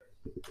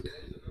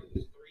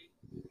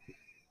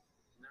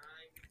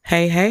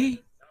Hey, hey,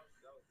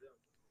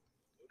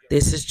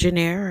 this is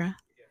Janera,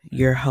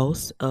 your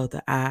host of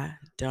the I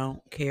Don't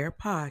Care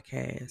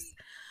podcast,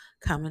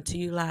 coming to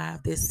you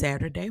live this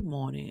Saturday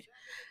morning.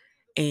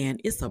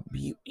 And it's a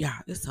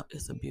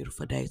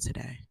beautiful day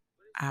today.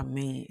 I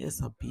mean,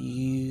 it's a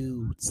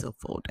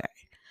beautiful day.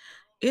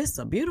 It's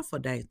a beautiful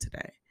day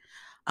today.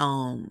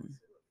 Um,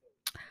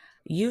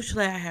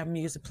 Usually I have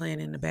music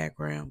playing in the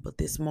background, but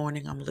this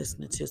morning I'm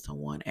listening to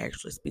someone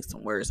actually speak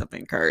some words of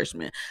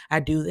encouragement. I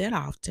do that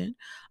often.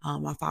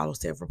 I follow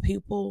several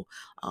people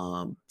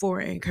for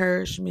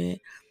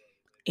encouragement,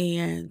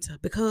 and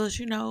because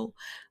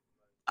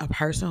a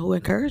person who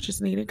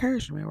encourages need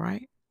encouragement,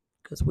 right?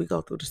 Because we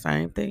go through the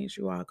same things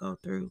you all go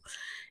through,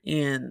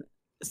 and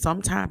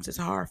sometimes it's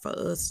hard for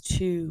us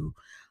to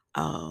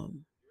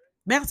um,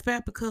 bounce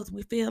back because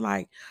we feel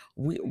like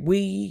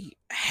we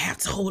have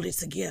to hold it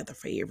together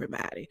for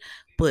everybody,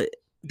 but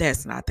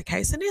that's not the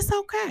case, and it's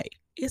okay.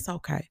 It's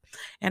okay,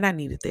 and I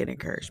needed that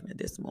encouragement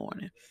this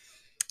morning.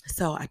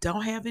 So I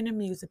don't have any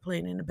music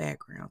playing in the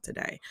background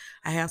today.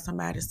 I have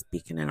somebody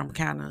speaking, and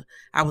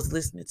I was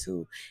listening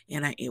to,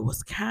 and it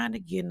was kind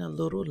of getting a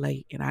little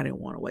late, and I didn't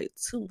want to wait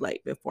too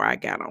late before I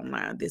got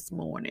online this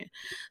morning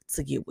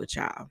to get with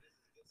y'all.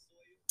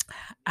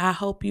 I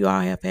hope you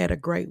all have had a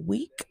great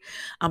week.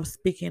 I'm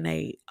speaking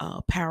a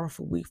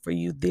powerful week for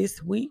you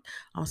this week.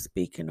 I'm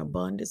speaking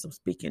abundance. I'm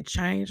speaking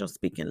change. I'm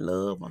speaking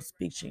love. I'm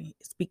speaking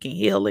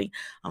healing.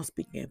 I'm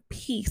speaking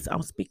peace.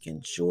 I'm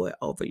speaking joy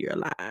over your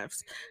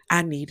lives.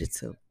 I needed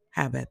to.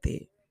 How about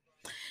that?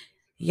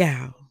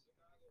 Yeah.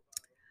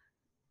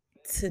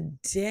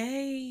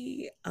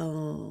 Today, I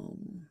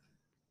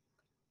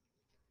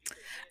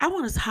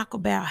want to talk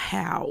about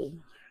how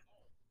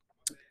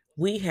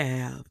we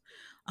have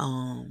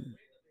um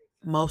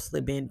mostly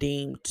been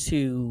deemed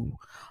to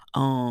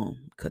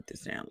cut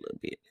this down a little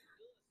bit,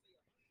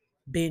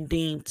 been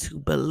deemed to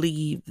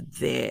believe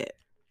that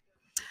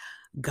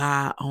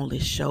God only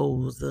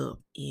shows up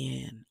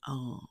in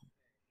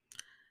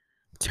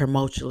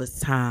tumultuous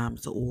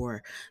times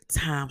or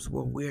times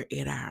where we're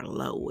at our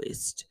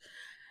lowest.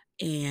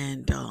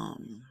 And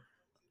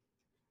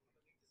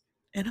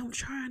I'm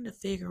trying to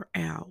figure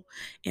out,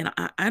 and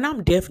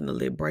I'm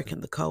definitely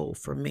breaking the code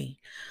for me.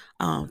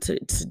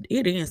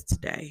 It is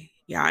today.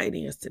 Yeah, it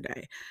is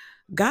today.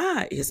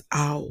 God is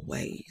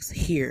always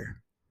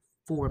here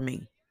for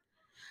me.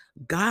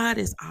 God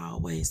is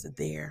always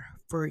there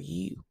for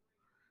you.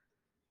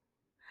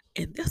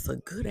 And that's a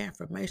good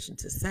affirmation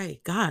to say.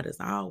 God is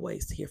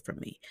always here for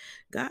me.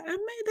 That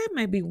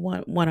may be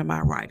one of my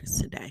writers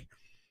today.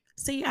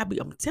 See,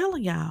 I'm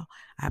telling y'all,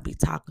 I be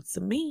talking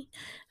to me,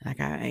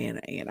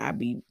 and I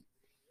be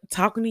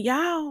talking to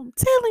y'all. I'm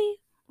telling you,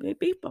 it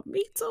be for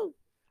me too.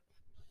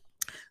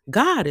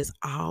 God is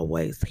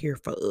always here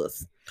for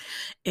us,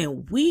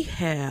 and we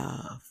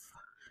have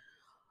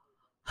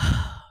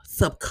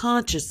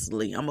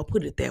subconsciously. I'm gonna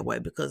put it that way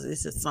because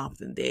this is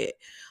something that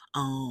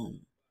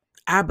um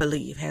I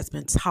believe has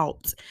been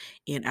taught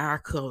in our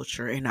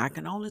culture, and I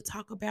can only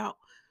talk about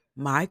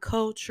my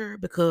culture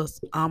because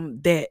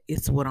that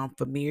is what I'm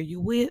familiar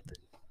with.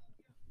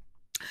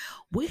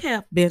 We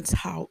have been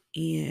taught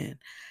in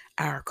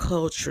our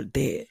culture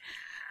that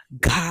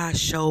God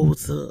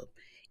shows up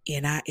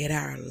at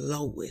our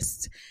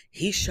lowest.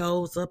 He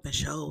shows up and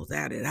shows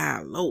out at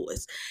our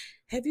lowest.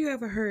 Have you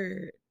ever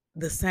heard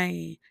the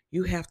saying,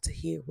 you have to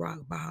hit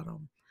rock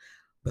bottom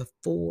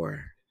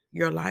before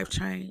your life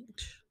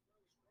change?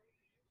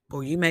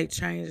 Or you make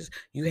changes,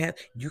 you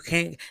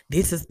can't,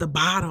 this is the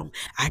bottom.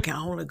 I can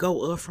only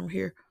go up from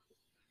here.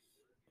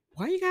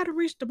 Why you gotta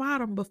reach the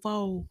bottom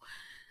before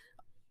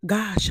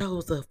God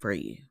shows up for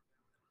you?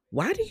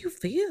 Why do you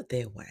feel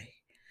that way?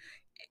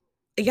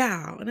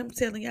 Y'all, and I'm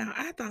telling y'all,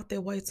 I thought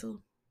that way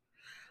too.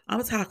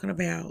 I'm talking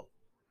about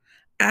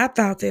I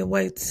thought that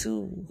way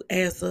too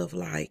as of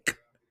like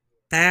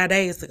 5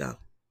 days ago.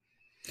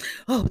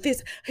 Oh,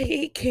 this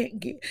it can't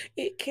get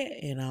it can't.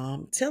 And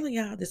I'm telling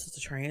y'all, this is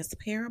a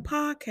transparent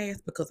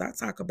podcast because I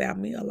talk about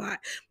me a lot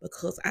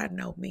because I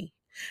know me.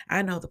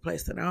 I know the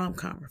place that I'm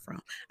coming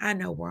from. I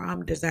know where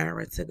I'm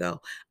desiring to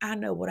go. I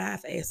know what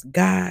I've asked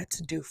God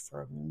to do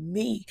for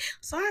me,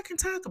 so I can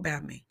talk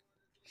about me.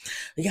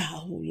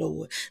 Y'all, oh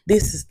Lord,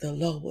 this is the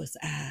lowest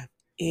I've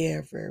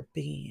ever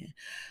been.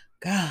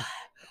 God,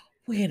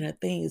 when are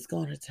things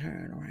gonna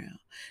turn around?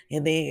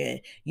 And then,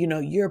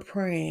 you're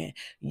praying,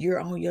 you're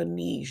on your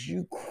knees,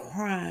 you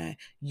crying,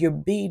 you're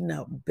beating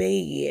up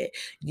bed,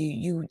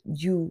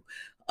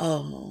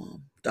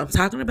 I'm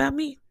talking about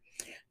me.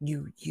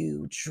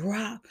 You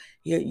drop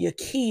your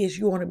kids,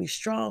 you want to be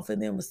strong for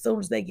them. As soon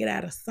as they get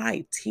out of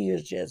sight,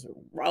 tears just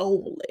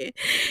rolling.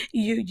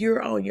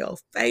 You're on your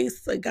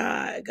face to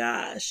God.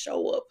 God,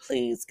 show up,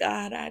 please.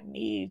 God, I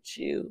need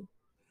you.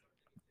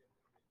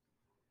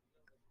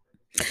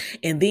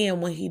 And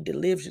then when he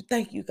delivers you,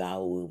 thank you,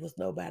 God, it was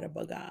nobody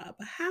but God.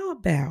 But how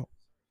about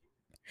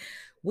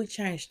we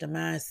change the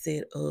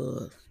mindset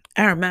of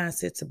Our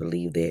mindset to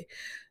believe that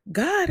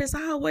God is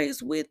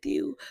always with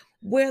you,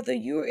 whether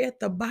you're at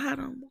the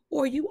bottom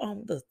or you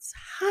on the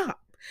top.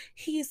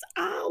 He's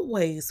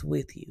always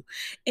with you.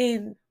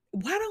 And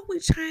why don't we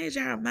change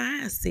our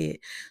mindset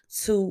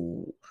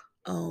to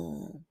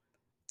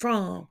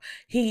from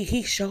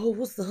he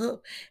shows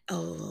up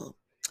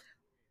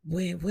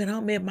when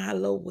I'm at my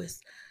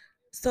lowest.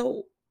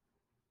 So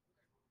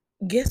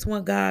guess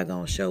when God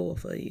gonna show up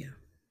for you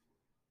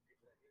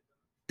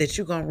that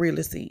you gonna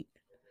really see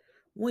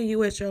when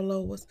you at your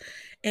lowest.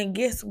 And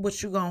guess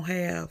what you gonna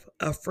have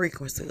a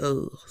frequency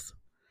of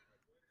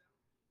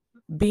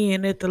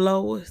being at the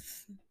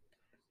lowest.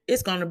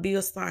 It's gonna be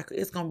a cycle.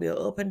 It's gonna be an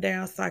up and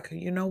down cycle.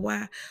 You know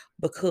why?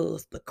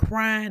 Because the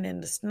crying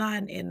and the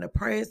snotting and the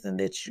praising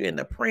that you and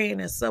the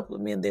praying and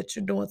supplement that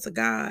you're doing to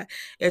God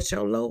at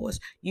your lowest,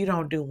 you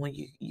don't do when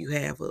you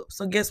have up.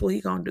 So guess what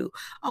he gonna do?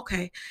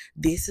 Okay,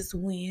 this is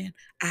when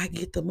I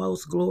get the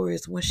most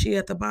glorious. When she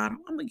at the bottom,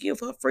 I'm gonna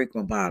give her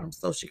frequent bottom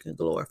so she can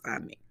glorify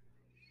me.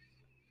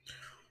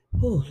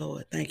 Oh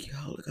Lord, thank you,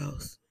 Holy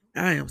Ghost.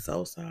 I am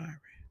so sorry.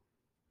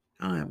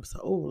 I am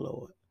so, oh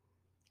Lord.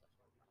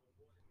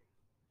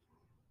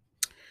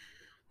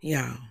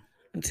 Y'all,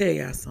 let me tell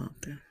y'all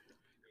something.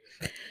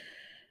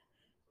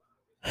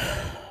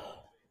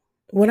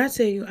 When I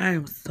tell you I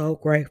am so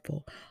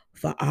grateful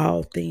for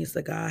all things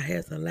that God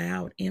has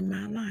allowed in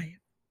my life,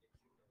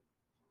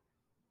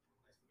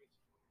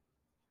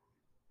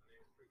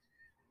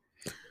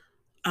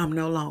 I'm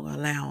no longer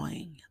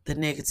allowing the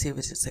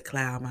negativity to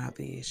cloud my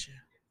vision.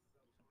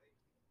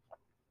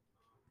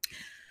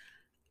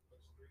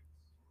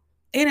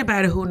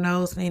 Anybody who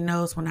knows me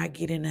knows when I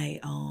get in a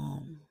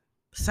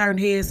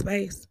certain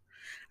headspace,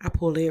 I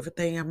pull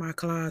everything in my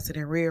closet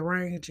and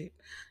rearrange it.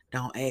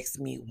 Don't ask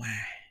me why.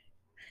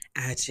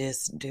 I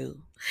just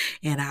do.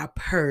 And I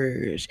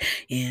purge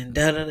and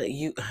da da da.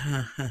 You,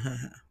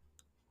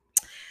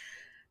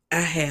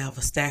 I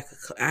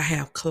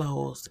have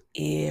clothes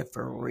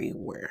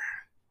everywhere.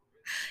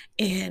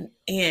 And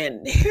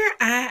here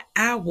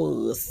I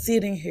was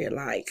sitting here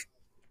like,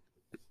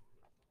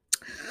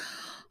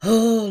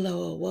 oh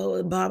Lord,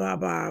 what blah blah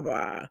blah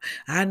blah.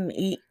 I didn't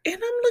eat, and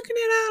I'm looking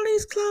at all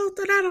these clothes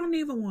that I don't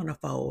even want to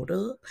fold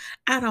up.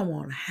 I don't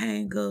want to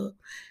hang up.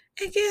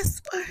 And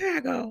guess what? Here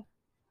I go.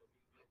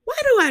 Why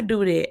do I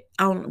do that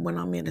when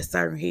I'm in a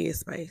certain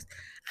headspace?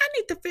 I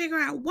need to figure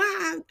out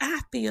why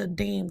I feel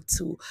deemed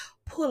to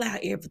pull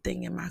out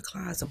everything in my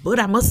closet. But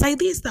I must say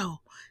this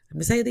though. Let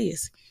me say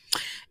this.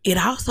 It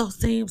also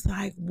seems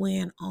like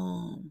when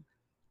I'm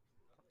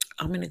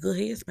in a good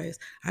headspace,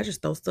 I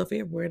just throw stuff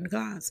everywhere in the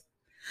closet.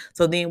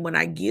 So then when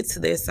I get to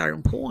that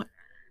certain point,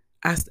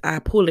 I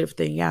pull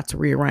everything out to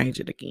rearrange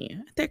it again.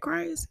 Isn't that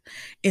crazy?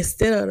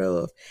 Instead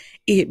of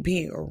it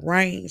being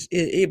arranged,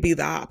 it be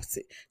the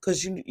opposite.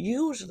 Because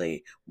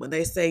usually when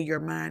they say your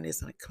mind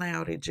is in a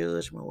cloudy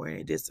judgment or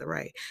in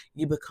disarray,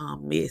 you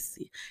become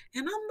messy.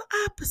 And I'm the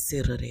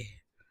opposite of that.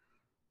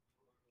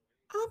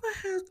 I'm going to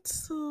have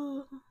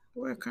to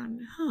work on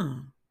it. Huh.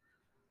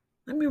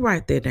 Let me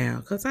write that down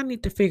because I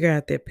need to figure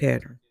out that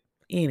pattern.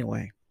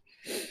 Anyway,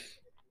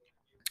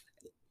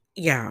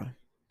 y'all,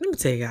 let me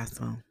tell y'all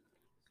something.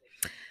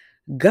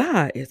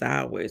 God is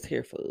always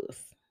here for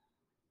us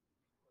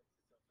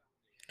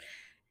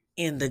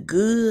in the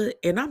good,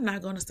 and I'm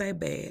not going to say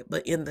bad,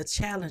 but in the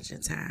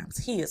challenging times,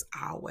 He is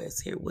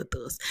always here with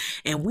us.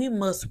 And we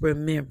must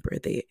remember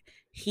that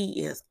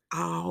He is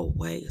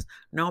always,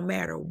 no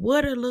matter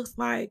what it looks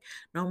like,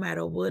 no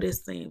matter what it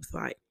seems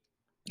like,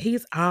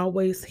 He's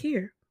always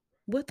here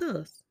with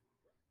us.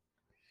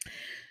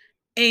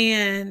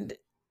 And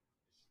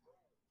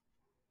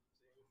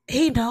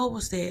He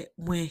knows that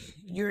when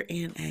you're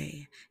in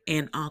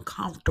an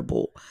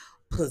uncomfortable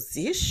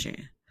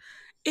position,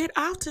 it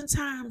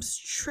oftentimes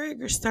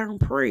triggers certain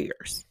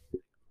prayers.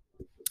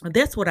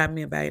 That's what I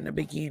meant by in the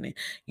beginning.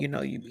 You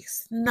know, you be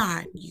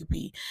snot, you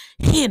be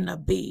in the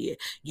bed,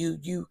 you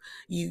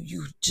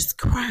just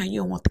crying. You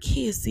don't want the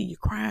kids to see you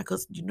crying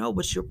because you know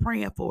what you're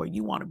praying for.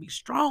 You want to be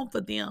strong for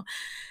them.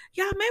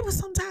 Yeah, maybe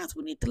sometimes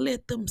we need to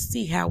let them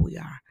see how we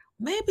are.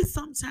 Maybe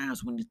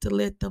sometimes we need to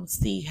let them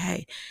see,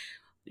 hey,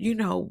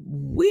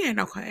 we ain't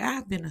okay.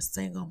 I've been a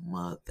single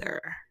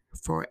mother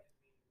for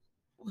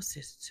what's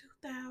this,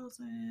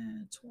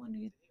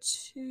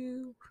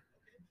 2022?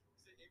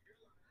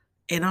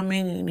 And I'm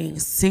meaning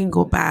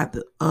single by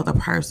the other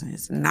person.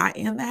 It's not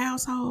in the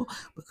household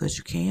because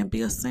you can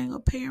be a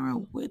single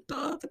parent with the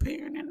other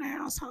parent in the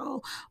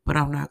household. But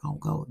I'm not gonna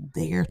go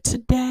there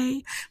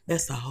today.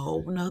 That's a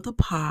whole nother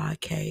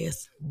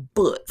podcast.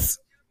 But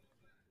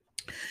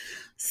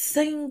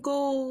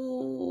single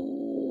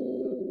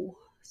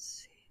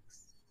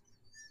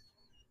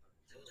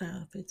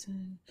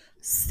 2015,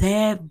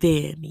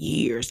 7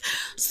 years.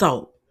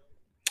 So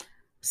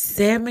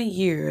 7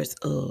 years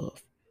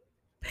of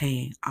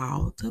paying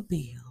all the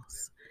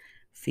bills,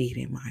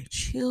 feeding my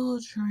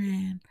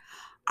children,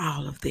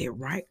 all of that,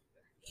 right?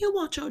 You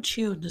want your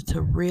children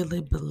to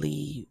really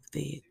believe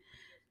that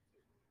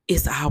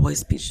It's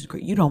always peaches and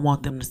cream. You don't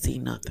want them to see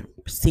nothing.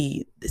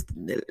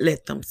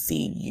 Let them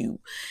see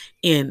you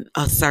in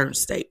a certain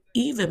state.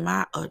 Even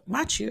my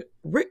children,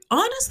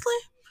 honestly,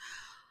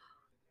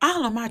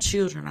 all of my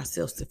children are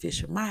self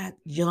sufficient. My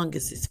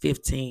youngest is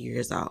 15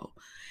 years old,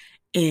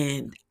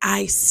 and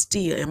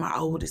and my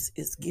oldest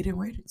is getting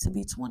ready to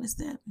be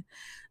 27.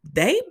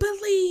 They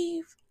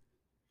believe,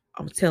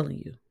 I'm telling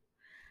you,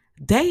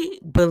 they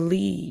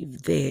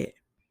believe that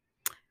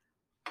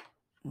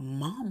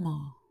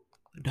mama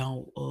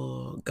don't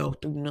go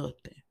through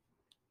nothing.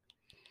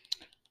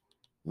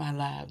 My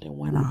live that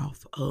went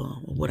off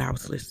what I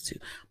was listening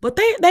to. But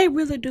they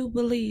really do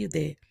believe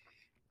that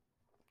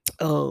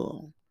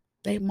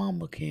they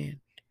mama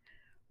can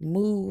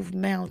move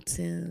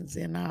mountains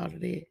and all of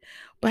that.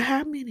 But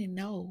how many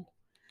know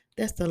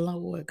that's the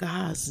Lord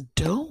God's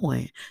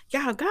doing?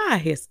 Y'all, God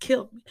has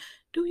killed me.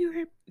 Do you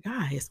hear?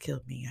 God has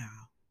killed me,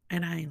 y'all.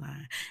 And I ain't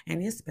lying.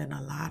 And it's been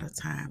a lot of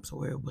times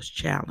where it was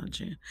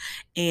challenging.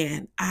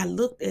 And I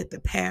looked at the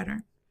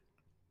pattern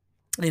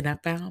and I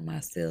found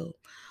myself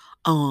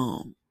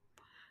um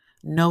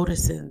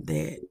noticing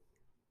that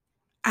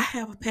I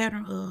have a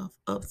pattern of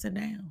ups and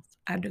downs.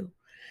 I do.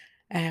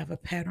 I have a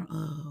pattern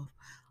of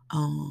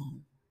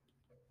um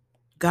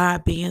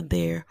God being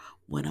there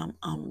when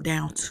I'm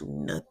down to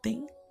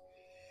nothing.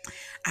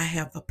 I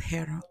have a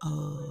pattern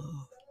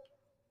of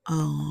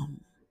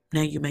um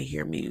now you may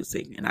hear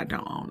music and I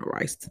don't own the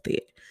rights to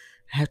that.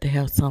 I have to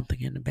have something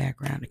in the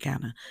background to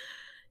kind of,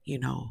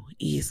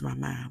 ease my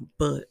mind.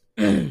 But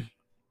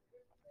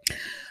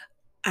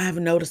I've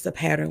noticed a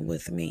pattern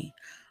with me.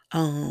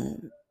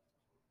 Um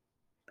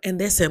and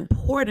that's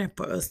important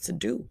for us to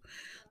do,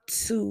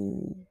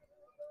 to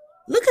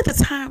look at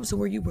the times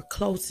where you were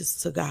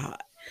closest to God.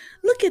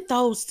 Look at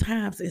those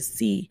times and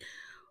see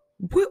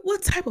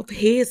what type of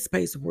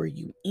headspace were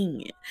you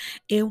in?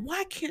 And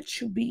why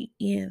can't you be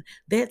in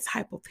that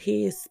type of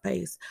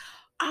headspace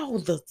all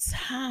the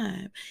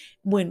time,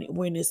 when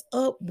it's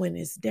up, when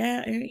it's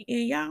down? And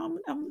y'all,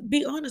 I'm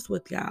be honest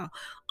with y'all.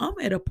 I'm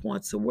at a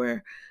point to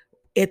where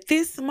at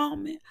this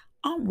moment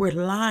I'm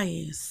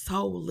relying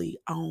solely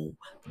on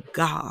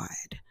God.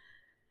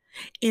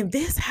 And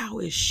that's how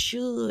it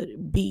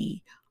should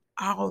be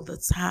all the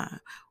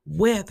time.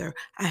 Whether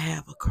I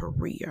have a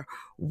career,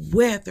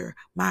 whether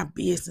my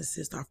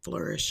businesses are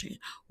flourishing,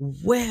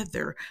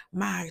 whether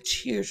my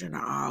children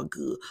are all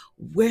good,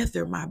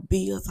 whether my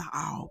bills are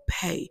all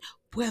paid,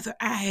 whether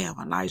I have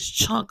a nice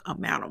chunk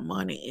amount of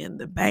money in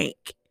the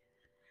bank,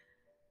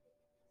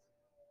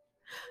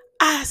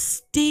 I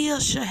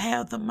still should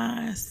have the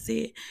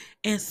mindset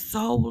and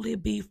solely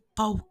be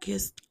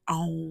focused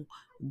on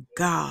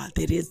God,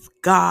 that it's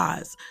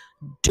God's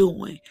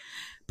doing.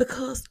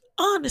 Because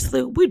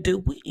honestly, we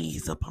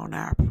ease up on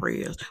our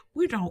prayers.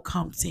 We don't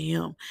come to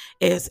him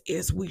as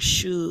we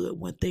should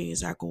when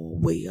things are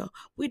going well.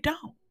 We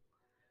don't.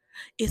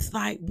 It's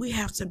like we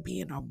have to be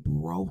in a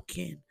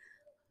broken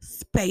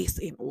space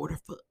in order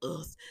for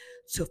us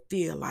to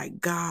feel like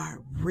God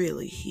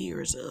really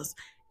hears us.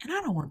 And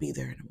I don't want to be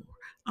there anymore.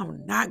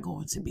 I'm not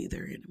going to be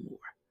there anymore.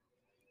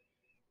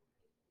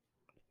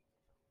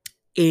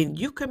 And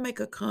you can make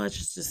a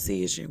conscious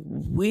decision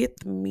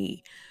with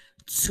me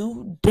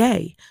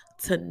today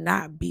to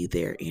not be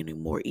there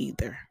anymore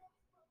either.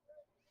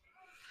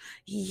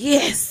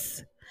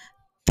 Yes,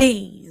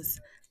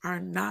 things are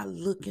not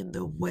looking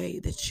the way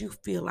that you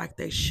feel like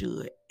they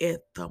should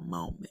at the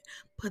moment.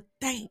 But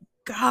thank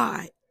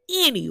God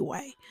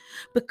anyway,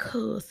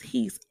 because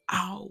he's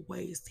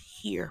always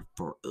here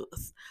for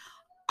us.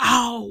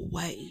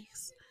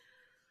 Always.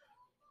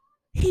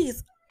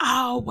 He's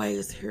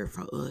always here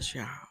for us,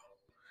 y'all.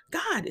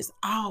 God is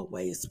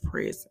always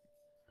present.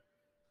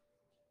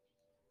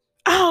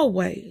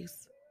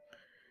 Always.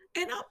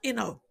 And I'm in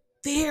a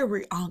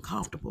very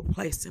uncomfortable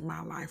place in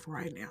my life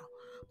right now.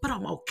 But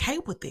I'm okay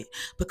with it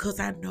because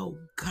I know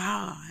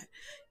God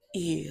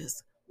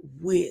is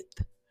with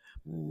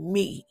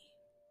me.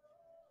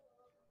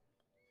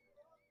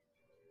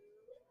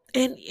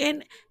 And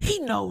he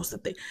knows the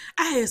thing.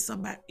 I had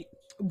somebody,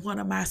 one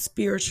of my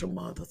spiritual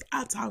mothers,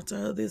 I talked to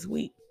her this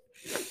week,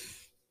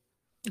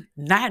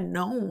 not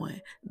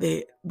knowing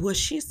that what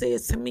she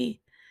said to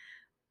me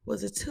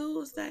was it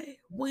Tuesday,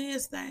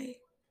 Wednesday,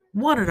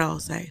 one of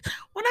those days.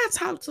 When I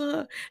talked to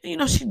her,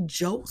 and she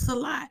jokes a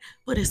lot,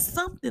 but it's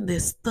something that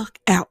stuck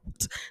out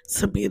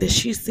to me that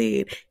she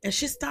said, and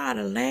she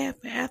started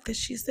laughing after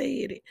she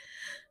said it.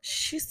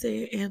 She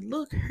said, "And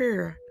look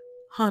here,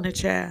 honey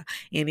child,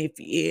 and if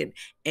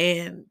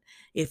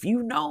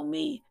you know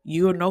me,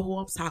 you'll know who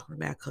I'm talking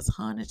about, because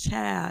honey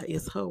child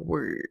is her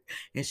word,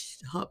 and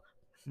her."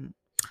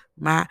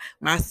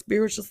 My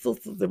spiritual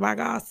sisters and my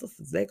God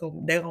sisters, they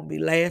gonna be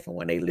laughing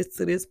when they listen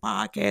to this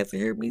podcast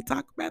and hear me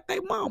talk about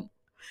their mama.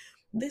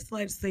 This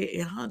lady said,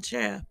 "And her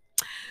child,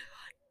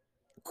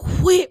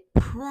 quit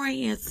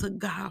praying to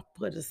God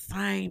for the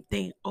same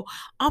thing. Oh,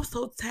 I'm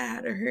so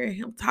tired of hearing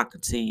him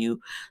talking to you,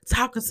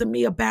 talking to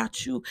me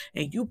about you,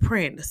 and you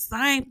praying the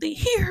same thing.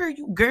 He heard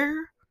you,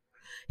 girl.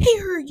 He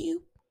heard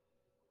you.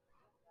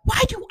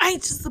 Why you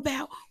anxious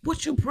about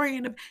what you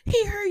praying about?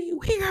 He heard you.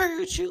 He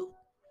heard you.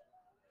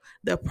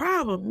 The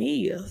problem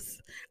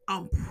is,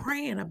 I'm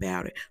praying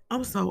about it.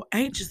 I'm so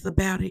anxious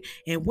about it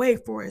and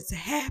wait for it to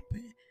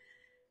happen.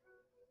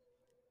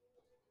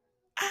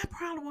 I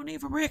probably won't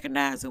even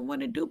recognize it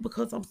when it do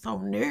because I'm so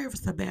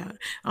nervous about it.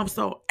 I'm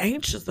so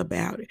anxious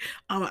about it.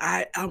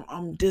 I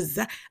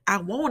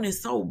want it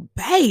so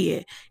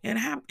bad,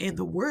 and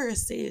the word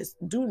says,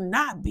 "Do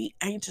not be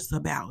anxious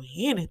about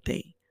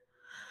anything,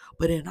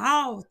 but in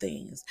all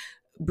things,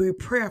 be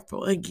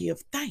prayerful and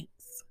give thanks."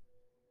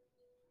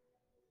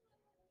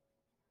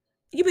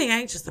 You be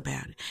anxious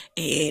about it,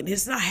 and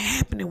it's not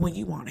happening when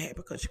you want it to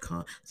happen because you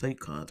come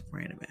to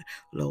praying about it.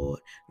 Lord,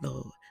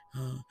 Lord,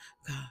 uh,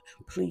 God,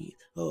 please,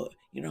 Lord,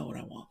 you know what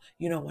I want,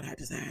 you know what I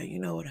desire, you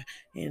know what I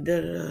and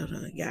da da da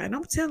da. Yeah, and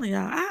I'm telling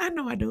y'all, I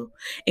know I do,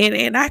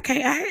 and I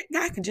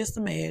can just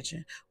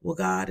imagine what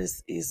God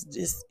is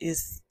just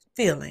is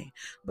feeling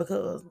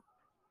because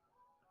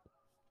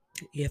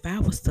if I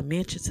was to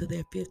mention to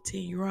that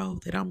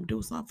 15-year-old that I'm gonna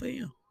do something for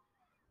him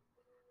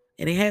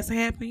and it hasn't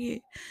happened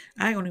yet,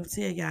 I ain't gonna even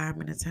tell y'all how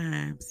many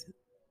times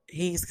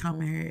he's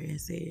coming here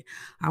and said,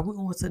 "Are we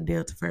going to the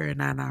Delta Fair?"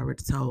 And I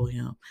already told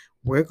him,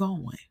 "We're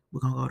going. We're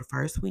gonna go the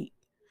first week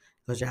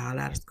because y'all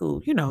out of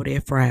school. You know,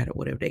 they're Friday,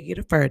 whatever they get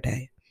a fair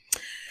day.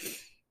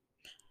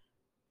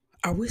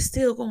 Are we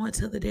still going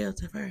to the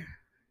Delta Fair?"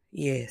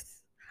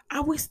 Yes.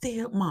 Are we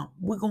still, Mom?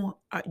 We're going.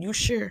 Are you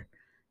sure?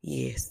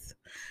 Yes.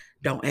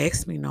 Don't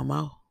ask me no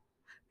more.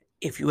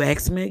 If you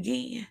ask me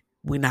again,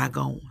 we're not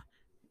going.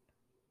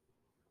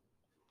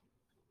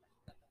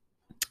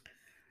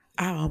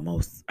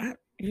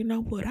 You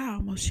know what? I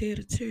almost shed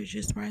a tear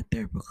just right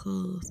there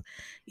because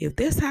if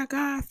that's how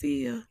God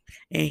feel,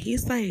 and He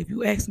say, if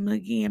you ask me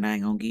again, I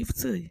ain't gonna give it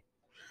to you.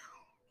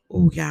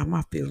 Oh, y'all,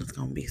 my feelings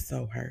gonna be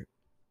so hurt.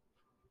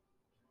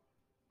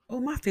 Oh,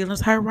 my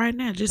feelings hurt right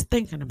now just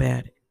thinking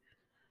about it.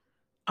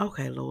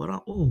 Okay, Lord.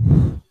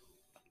 Oh,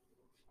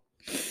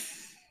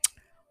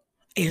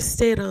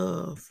 instead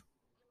of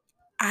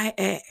I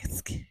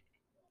ask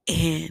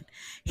and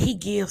He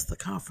gives the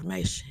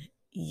confirmation,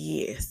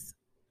 yes.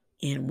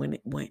 And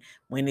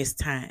when it's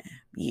time,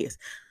 yes.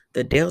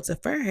 The Delta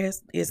Fair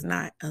is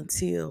not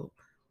until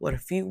what, a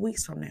few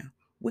weeks from now.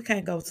 We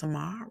can't go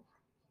tomorrow.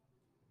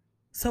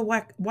 So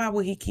why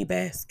would he keep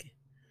asking?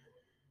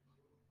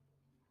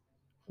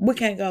 We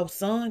can't go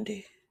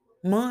Sunday,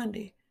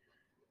 Monday,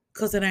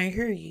 because it ain't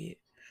here yet.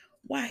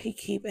 Why he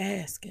keep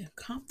asking?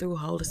 Come through,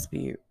 Holy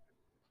Spirit.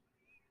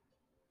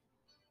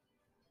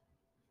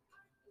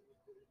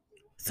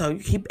 So you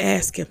keep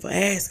asking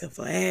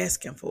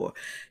for,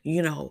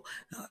 you know,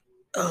 uh,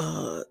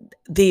 uh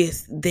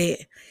this,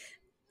 that,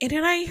 and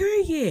it ain't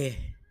here yet.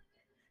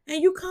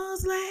 And you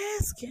constantly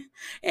asking,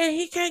 and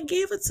he can't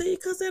give it to you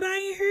because it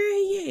ain't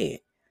here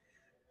yet.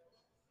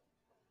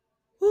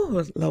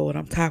 Oh Lord,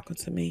 I'm talking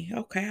to me.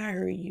 Okay, I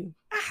heard you.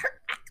 I heard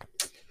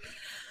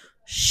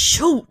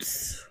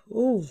shoots.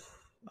 Oh,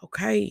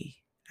 okay.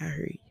 I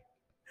heard you.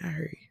 I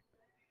heard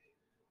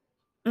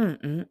you.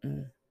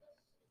 Mm-mm-mm.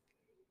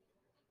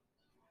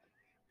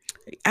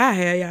 I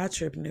had y'all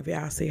tripping if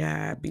y'all see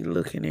how I be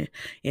looking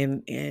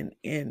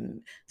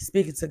and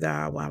speaking to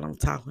God while I'm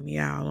talking to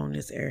y'all on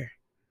this air.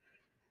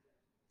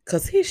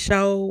 Cause his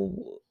show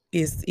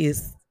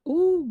is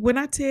ooh, when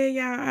I tell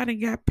y'all I done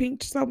got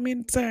pinked so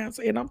many times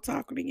and I'm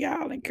talking to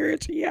y'all,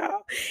 encouraging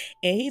y'all,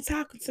 and he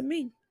talking to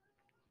me.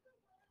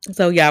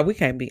 So yeah, we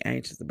can't be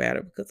anxious about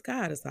it because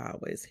God is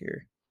always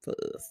here for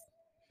us.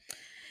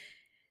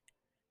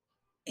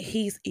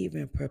 He's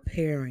even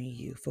preparing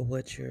you for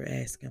what you're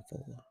asking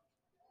for.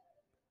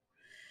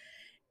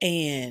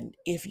 And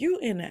if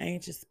you're in an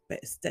anxious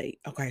state,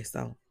 okay,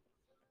 so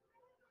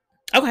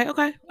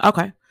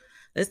okay.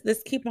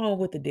 Let's keep on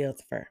with the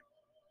Delta Fair.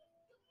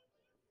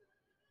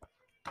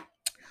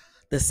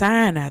 The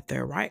sign out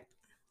there, right?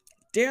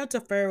 Delta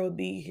Fair will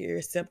be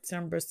here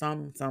September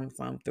some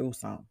through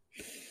some.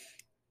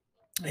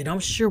 And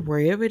I'm sure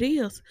wherever it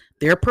is,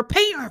 they're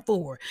preparing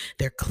for it.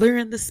 They're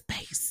clearing the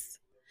space.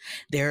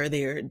 They're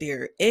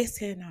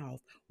Xing off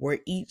where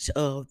each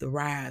of the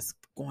rides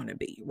going to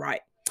be,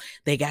 right?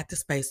 They got the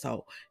space,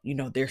 so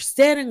they're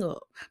setting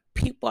up.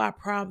 People are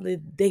probably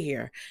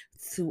there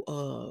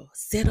to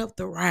set up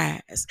the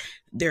rides.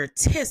 They're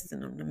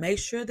testing them to make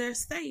sure they're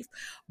safe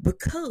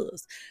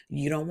because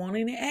you don't want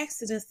any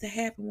accidents to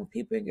happen when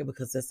people are here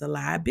because it's a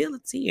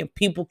liability and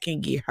people can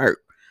get hurt.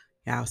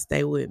 Y'all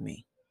stay with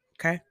me,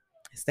 okay?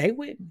 Stay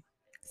with me.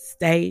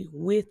 Stay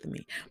with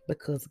me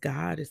because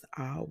God is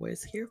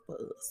always here for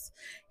us.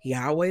 He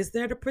always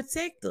there to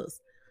protect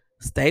us.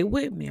 Stay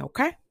with me,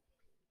 okay?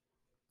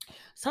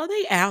 So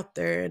they out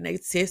there and they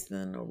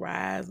testing the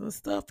rides and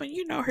stuff, and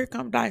here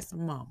come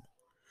Dyson Mama.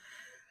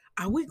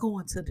 Are we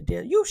going to the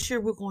Delta? You sure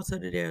we're going to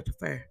the Delta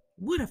Fair?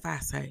 What if I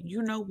say,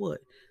 you know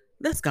what?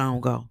 Let's go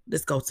and go.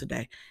 Let's go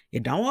today.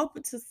 It don't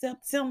open to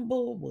September,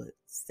 what,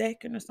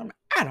 second or something?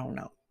 I don't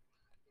know.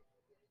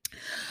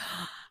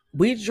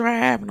 We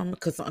driving them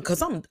because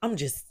I'm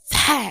just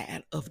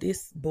tired of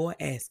this boy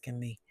asking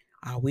me,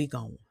 are we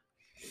going?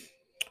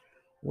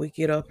 We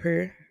get up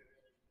here.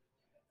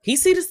 He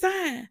see the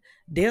sign,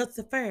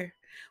 Delta Fair,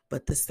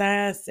 but the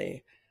sign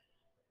said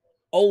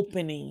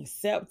opening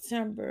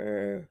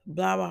September,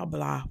 blah, blah,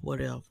 blah,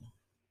 whatever.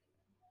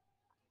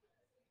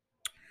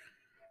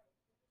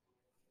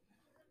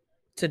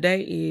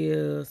 Today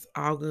is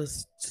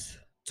August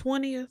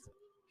 20th.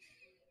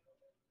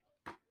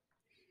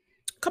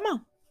 Come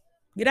on,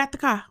 get out the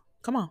car.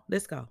 Come on,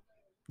 let's go.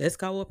 Let's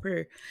go up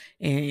here.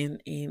 And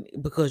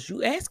because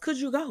you asked, could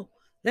you go?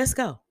 Let's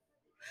go.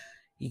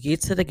 You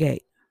get to the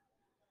gate.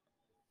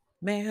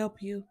 May I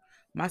help you?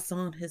 My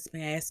son has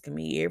been asking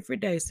me every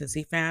day since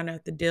he found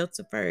out the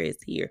Delta Fair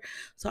is here.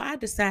 So I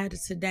decided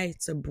today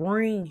to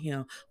bring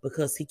him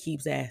because he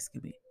keeps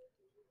asking me.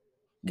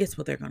 Guess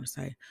what they're going to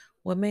say?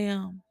 Well,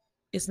 ma'am,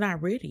 it's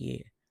not ready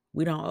yet.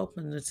 We don't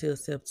open until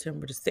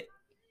September the 6th.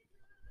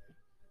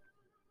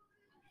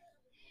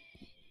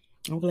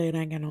 I'm glad I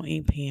ain't got no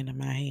ink pen in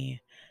my hand.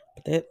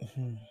 But that,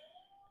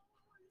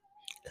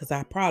 because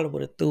I probably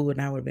would have threw it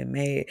and I would have been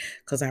mad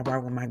because I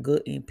brought with my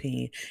good ink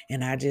pen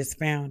and I just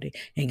found it.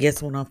 And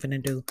guess what I'm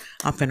finna do?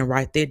 I'm finna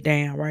write that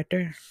down right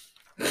there.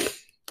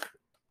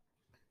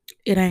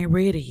 It ain't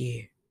ready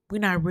yet. We're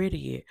not ready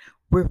yet.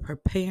 We're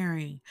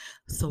preparing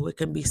so it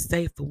can be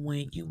safer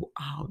when you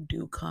all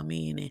do come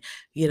in and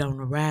get on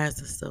the rise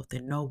and stuff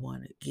that no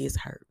one gets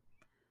hurt.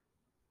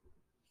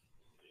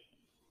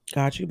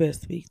 God, you better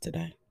speak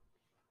today.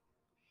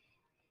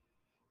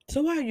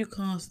 So why are you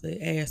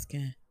constantly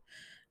asking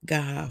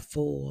God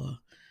for,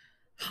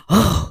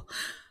 oh,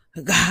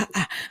 God,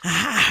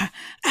 I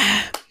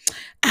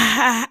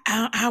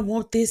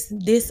want this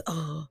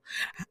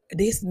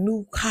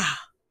new car.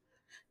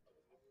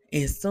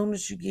 As soon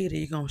as you get it,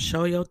 you're gonna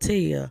show your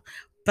tail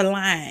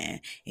flying,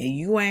 and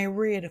you ain't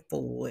ready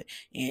for it.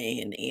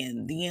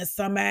 And then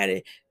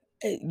somebody,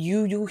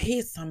 you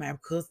hit somebody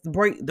because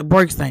the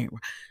brakes ain't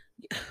right.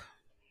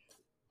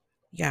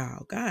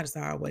 Y'all. God is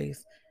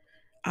always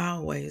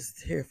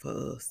here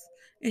for us.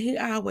 And he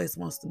always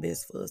wants the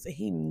best for us. And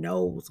he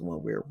knows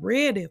when we're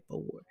ready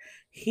for it.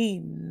 He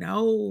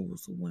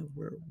knows when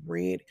we're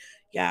ready.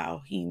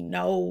 Y'all, he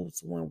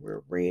knows when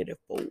we're ready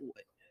for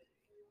it.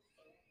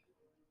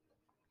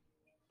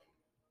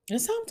 And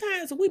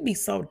sometimes we be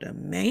so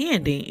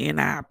demanding in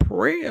our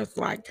prayers,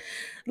 like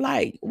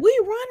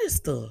we running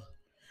stuff.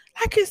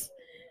 Like it's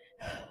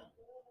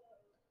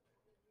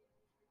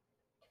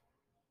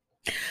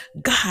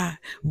God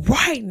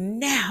right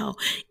now,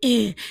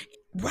 and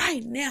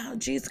right now,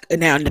 Jesus.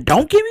 Now,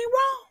 don't get me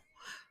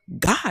wrong.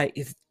 God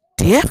is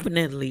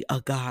definitely a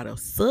God of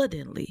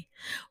suddenly,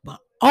 but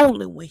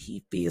only when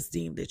He feels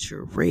deemed that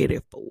you're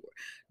ready for it.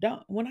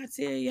 Don't when I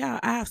tell y'all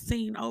I've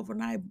seen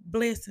overnight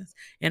blessings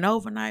and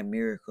overnight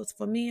miracles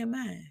for me and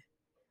mine.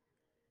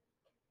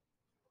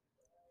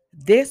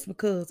 That's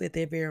because at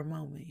that very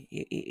moment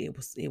it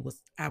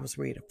was I was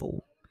ready for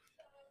it.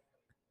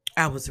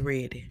 I was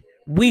ready.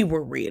 We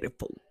were ready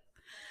for it.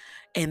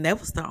 And that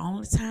was the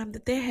only time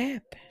that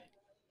happened.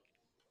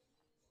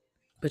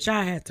 But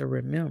y'all have to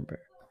remember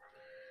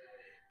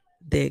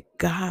that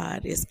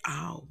God is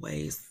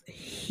always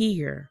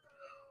here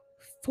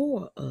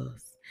for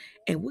us.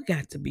 And we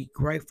got to be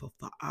grateful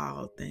for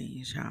all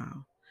things,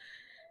 y'all.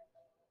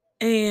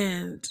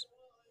 And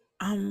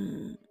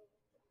um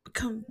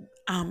come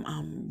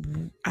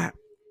I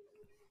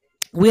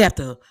we have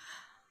to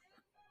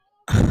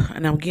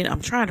and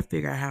I'm trying to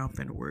figure out how I'm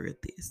gonna word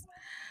this.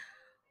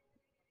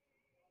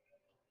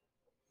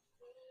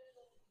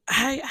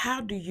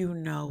 How do you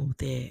know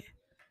that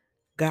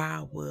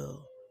God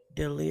will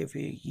deliver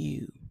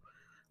you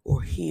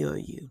or heal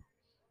you?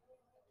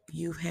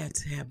 You had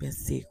to have been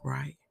sick,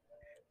 right?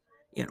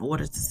 In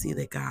order to see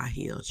that God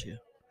healed you.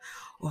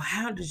 Or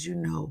how did you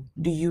know?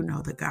 Do you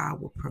know that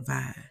God will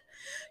provide?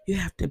 You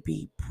have to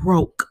be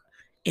broke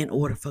in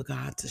order for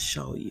God to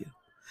show you.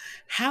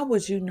 How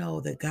would you know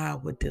that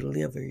God would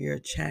deliver your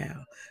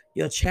child?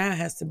 Your child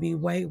has to be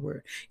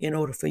wayward in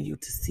order for you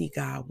to see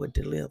God would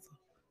deliver.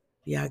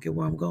 Y'all get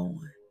where I'm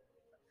going?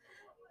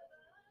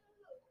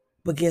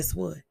 But guess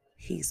what?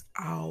 He's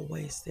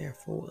always there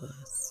for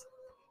us.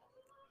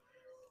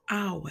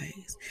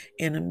 Always.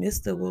 In the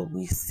midst of what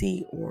we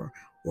see or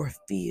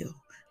feel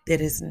that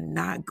is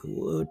not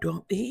good,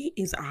 he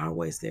is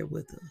always there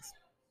with us.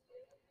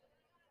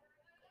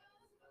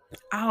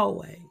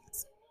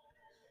 Always.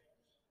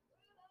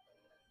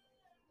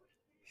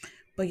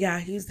 But yeah,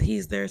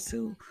 he's there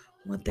too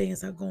when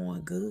things are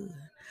going good.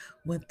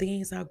 When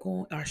things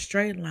are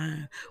straight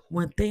line,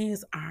 when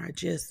things are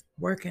just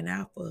working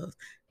out for us,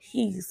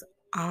 he's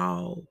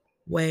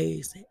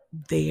always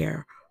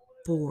there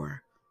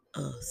for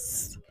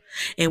us.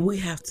 And we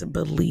have to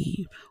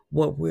believe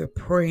what we're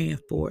praying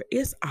for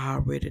is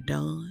already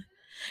done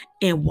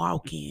and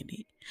walk in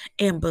it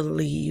and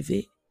believe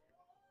it.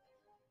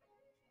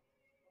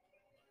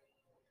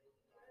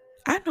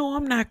 I know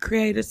I'm not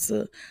created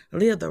to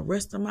live the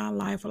rest of my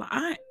life.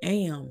 I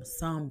am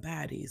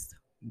somebody's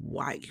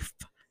wife.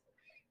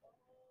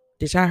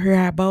 Did y'all hear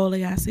how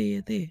boldly I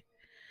said that?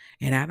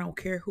 And I don't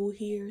care who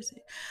hears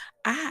it.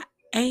 I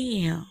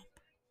am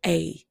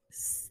a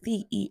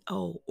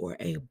CEO or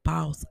a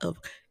boss of,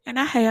 and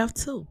I have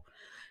too.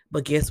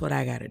 But guess what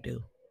I got to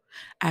do?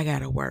 I got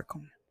to work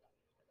them.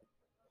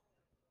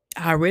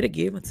 I already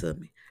given to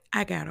me.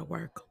 I got to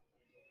work them.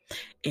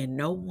 And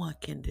no one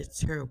can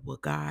deter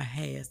what God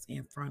has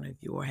in front of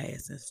you or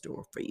has in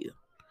store for you.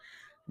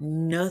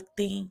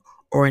 Nothing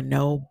or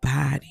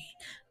nobody.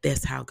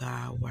 That's how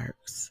God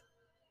works.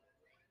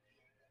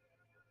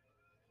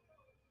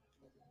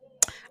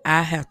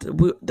 I have to.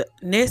 The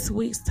next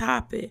week's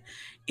topic,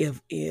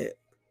 if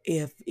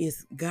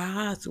it's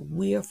God's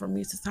will for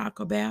me to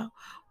talk about,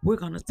 we're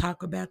gonna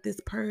talk about this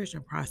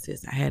purging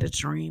process. I had a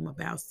dream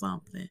about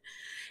something,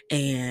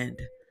 and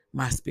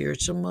my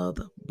spiritual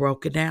mother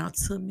broke it down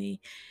to me,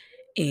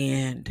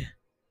 and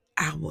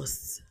I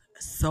was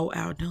so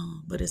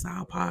outdone. But it's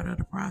all part of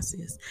the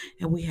process,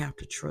 and we have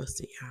to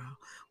trust it, y'all.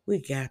 We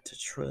got to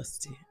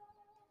trust it.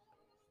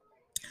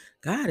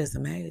 God is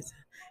amazing,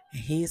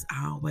 and He's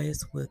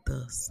always with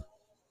us.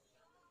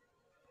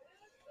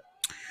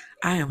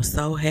 I am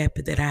so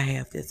happy that I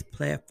have this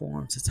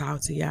platform to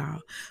talk to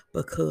y'all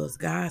because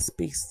God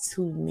speaks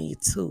to me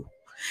too.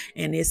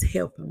 And it's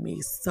helping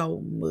me so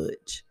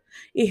much.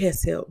 It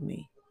has helped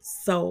me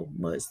so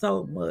much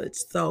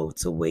so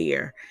to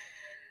where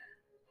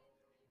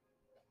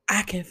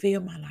I can feel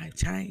my life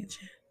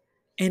changing.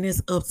 And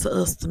it's up to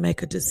us to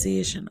make a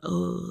decision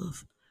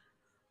of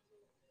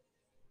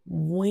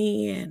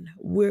when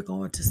we're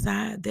going to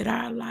decide that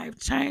our life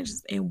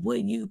changes and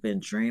what you've been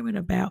dreaming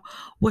about,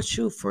 what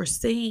you've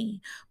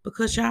foreseen.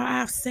 Because y'all,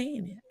 I've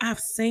seen it. I've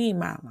seen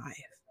my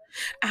life.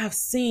 I've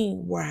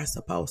seen where I'm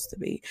supposed to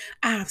be.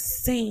 I've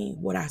seen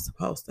what I'm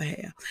supposed to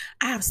have.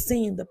 I've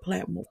seen the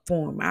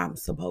platform I'm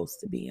supposed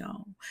to be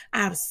on.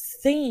 I've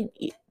seen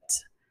it.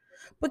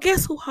 But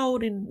guess who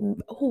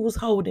was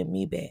holding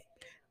me back?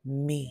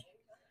 Me.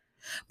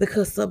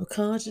 Because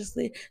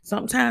subconsciously,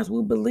 sometimes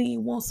we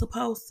believe we're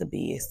supposed to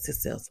be as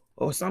successful,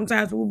 or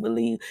sometimes we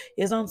believe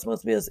it's only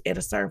supposed to be at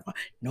a certain point.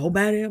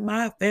 Nobody in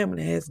my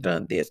family has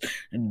done this.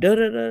 Da,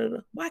 da, da, da.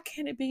 Why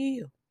can't it be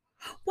you?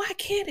 Why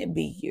can't it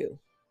be you?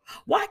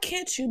 Why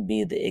can't you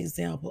be the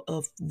example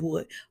of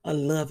what a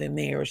loving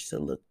marriage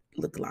should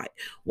look like?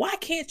 Why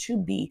can't you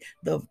be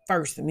the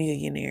first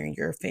millionaire in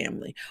your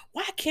family?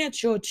 Why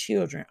can't your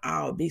children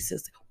all be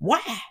successful?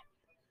 Why?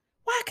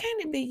 Why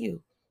can't it be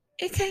you?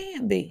 It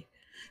can be.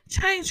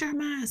 Change your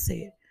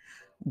mindset.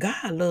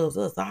 God loves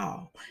us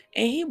all,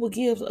 and He will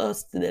give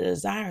us the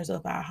desires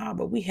of our heart,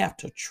 but we have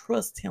to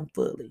trust Him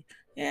fully.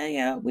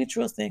 Yeah, we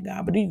trust in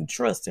God, but do you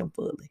trust Him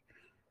fully?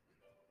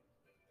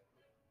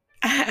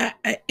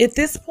 At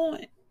this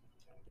point,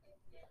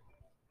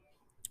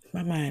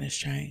 my mind has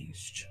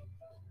changed,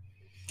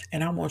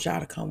 and I want y'all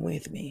to come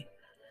with me.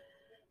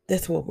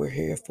 That's what we're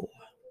here for.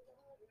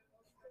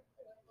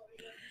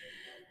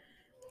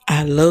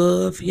 I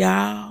love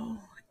y'all,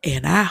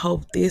 and I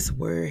hope this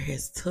word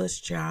has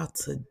touched y'all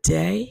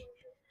today.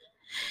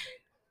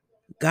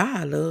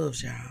 God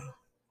loves y'all.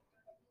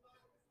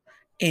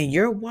 In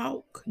your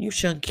walk, you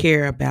shouldn't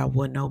care about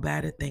what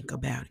nobody think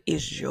about.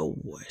 It's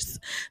yours.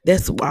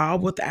 That's all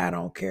what the I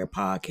Don't Care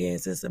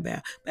podcast is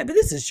about. Baby,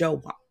 this is your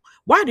walk.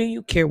 Why do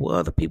you care what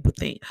other people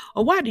think?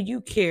 Or why do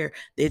you care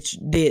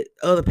that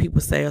other people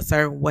say a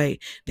certain way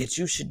that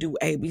you should do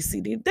A, B,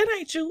 C, D? That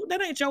ain't you.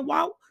 That ain't your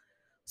walk.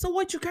 So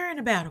what you caring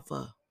about it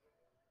for?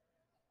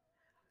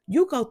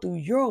 You go through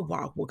your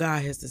walk what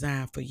God has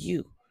designed for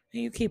you.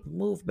 And you keep it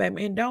moving,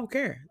 baby, and don't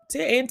care.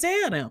 And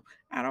tell them,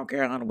 I don't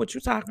care, honey, what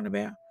you talking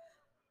about.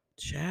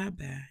 Child,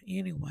 bye.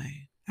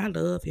 Anyway, I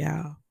love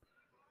y'all.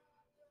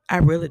 I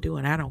really do,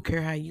 and I don't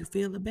care how you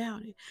feel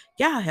about it.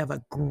 Y'all have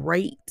a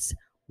great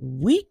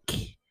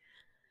week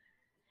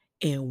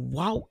and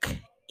walk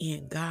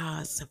in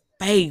God's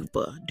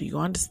favor. Do you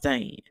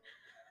understand?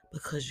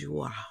 Because you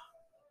are.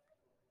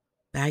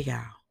 Bye,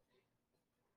 y'all.